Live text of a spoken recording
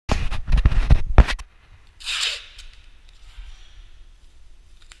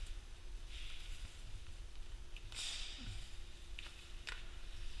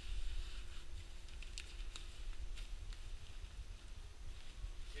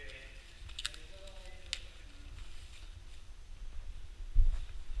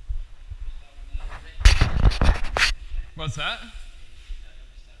What's that?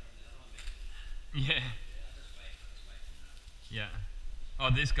 Yeah. Yeah. Oh,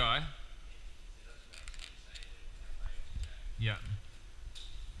 this guy? Yeah.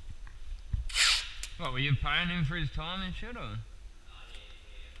 What, were you paying him for his time and shit, or?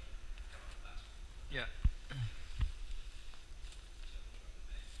 Yeah.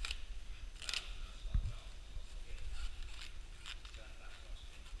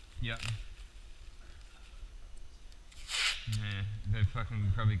 Yeah. Yeah, they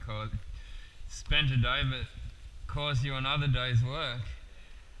fucking probably spent a day but caused you another day's work.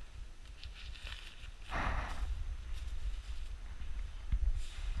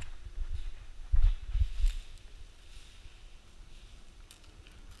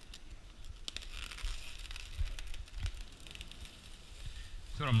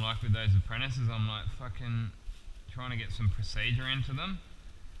 That's what I'm like with those apprentices. I'm like fucking trying to get some procedure into them.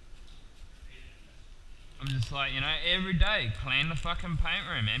 I'm just like, you know, every day, clean the fucking paint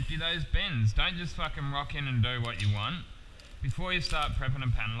room, empty those bins. Don't just fucking rock in and do what you want. Before you start prepping a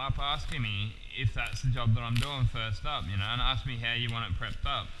panel up, ask me if that's the job that I'm doing first up, you know, and ask me how you want it prepped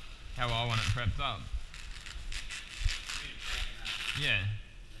up, how I want it prepped up. Yeah.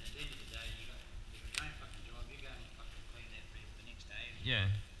 Yeah.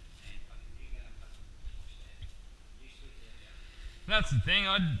 That's the thing,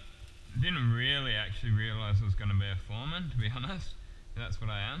 I didn't really actually realise I was going to be a foreman, to be honest. That's what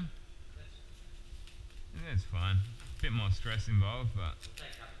I am. Yeah, it's fine. A bit more stress involved, but...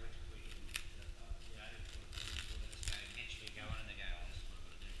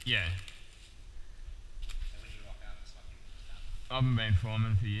 Yeah. I haven't been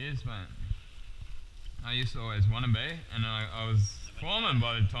foreman for years, mate. I used to always want to be, and I was foreman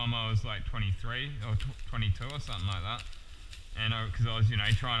by the time I was like 23 or 22 or something like that. And because I was, you know,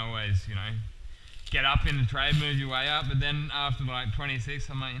 trying to always, you know, get up in the trade, move your way up. But then after like 26,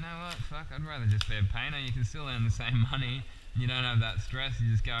 I'm like, you know what, fuck, I'd rather just be a painter. You can still earn the same money. And you don't have that stress. You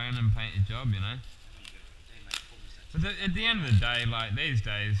just go in and paint your job, you know. But at the end of the day, like these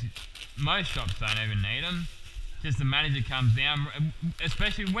days, most shops don't even need them. Just the manager comes down,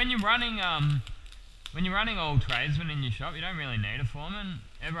 especially when you're running all tradesmen in your shop, you don't really need a foreman.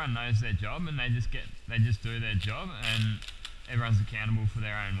 Everyone knows their job and they just do their job, and everyone's accountable for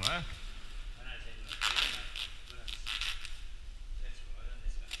their own work.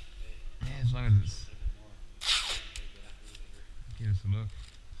 Yeah, as long as it's... Give us a look.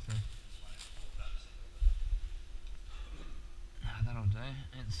 So. No, that'll do.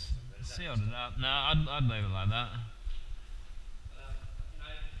 It's sealed it up. No, I'd leave it like that.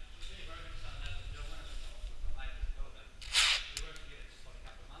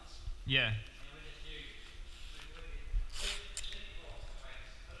 Yeah.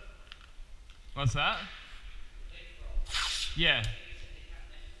 What's that? Yeah.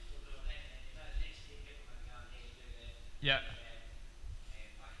 Yeah.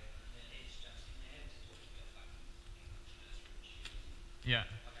 Yeah.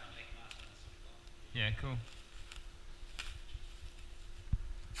 Yeah, cool.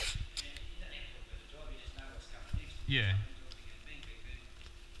 Yeah.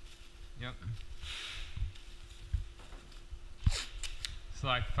 Yep. It's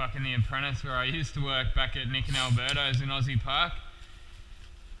like fucking The Apprentice where I used to work back at Nick and Alberto's in Aussie Park.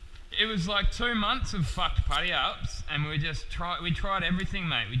 It was like 2 months of fucked putty ups, and we tried everything,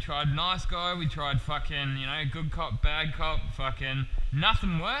 mate. We tried nice guy, we tried fucking, you know, good cop, bad cop, fucking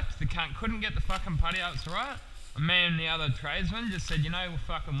nothing worked. The cunt couldn't get the fucking putty ups right. And me and the other tradesman just said, you know, well,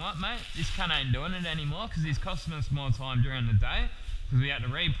 fucking what, mate? This cunt ain't doing it anymore because he's costing us more time during the day because we had to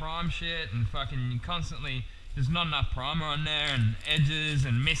re-prime shit and fucking constantly, there's not enough primer on there and edges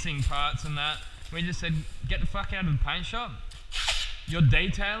and missing parts and that. We just said, get the fuck out of the paint shop. You're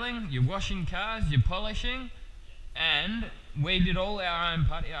detailing, you're washing cars, you're polishing, and we did all our own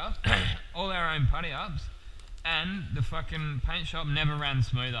putty ups, and the fucking paint shop never ran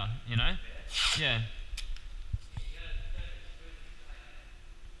smoother, you know? Yeah.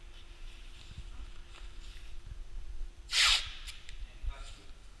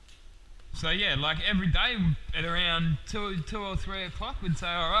 So yeah, like every day at around 2 or 3 o'clock, we'd say,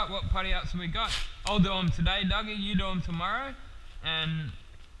 all right, what putty ups have we got? I'll do them today, Dougie, you do them tomorrow. And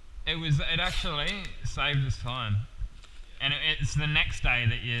it actually saved us time. And it's the next day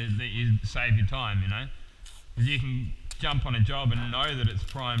that you save your time, you know? Because you can jump on a job and know that it's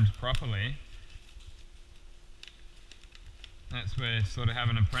primed properly. That's where sort of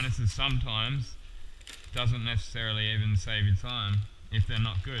having apprentices sometimes doesn't necessarily even save your time if they're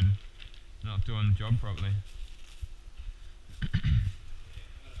not good, not doing the job properly.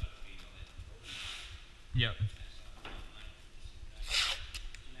 Yep.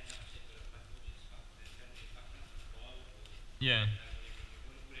 Yeah.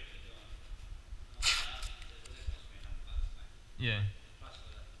 Yeah.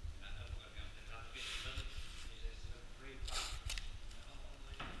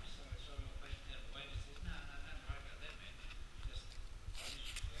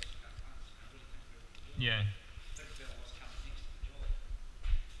 Yeah.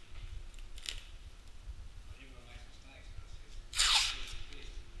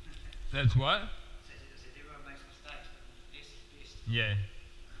 That's what? Yeah.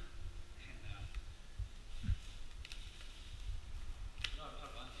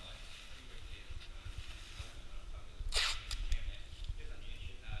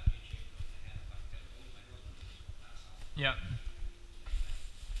 Yep.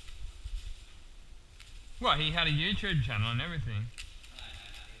 Well, he had a YouTube channel and everything.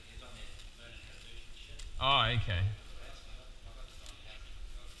 Oh, okay.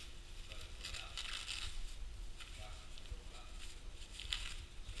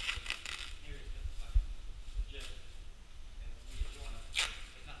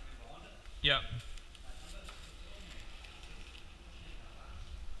 Yep.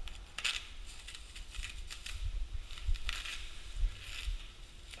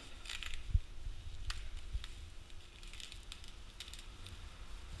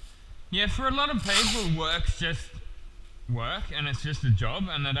 Yeah, for a lot of people, work's just work, and it's just a job,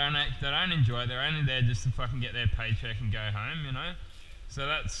 and they don't enjoy it. They're only there just to fucking get their paycheck and go home, you know. So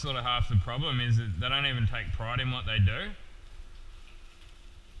that's sort of half the problem, is that they don't even take pride in what they do.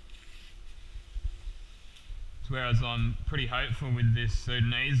 Whereas I'm pretty hopeful with this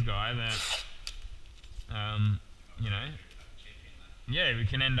Sudanese guy that, you know, yeah, we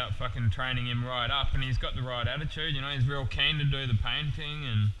can end up fucking training him right up, and he's got the right attitude, you know. He's real keen to do the painting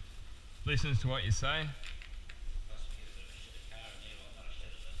and listens to what you say.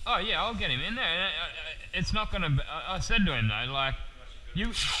 Oh yeah, I'll get him in there. It's not gonna. I said to him though, like,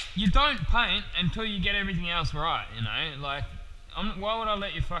 you don't paint until you get everything else right, you know. Like, why would I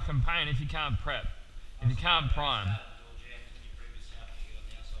let you fucking paint if you can't prep, if you can't prime?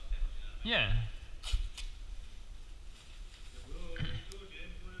 Yeah.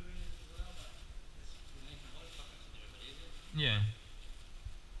 Yeah.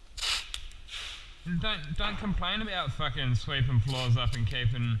 Don't complain about fucking sweeping floors up and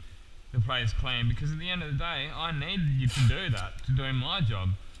keeping the place clean, because at the end of the day, I needed you to do that, to do my job.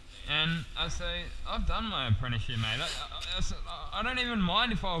 And I say, I've done my apprenticeship, mate. I don't even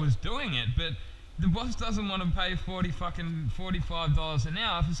mind if I was doing it, but the boss doesn't want to pay $45 an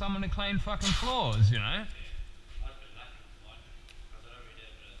hour for someone to clean fucking floors, you know?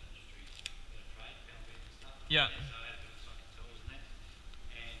 Yeah.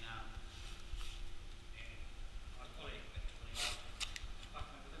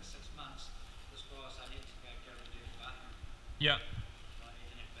 Yeah.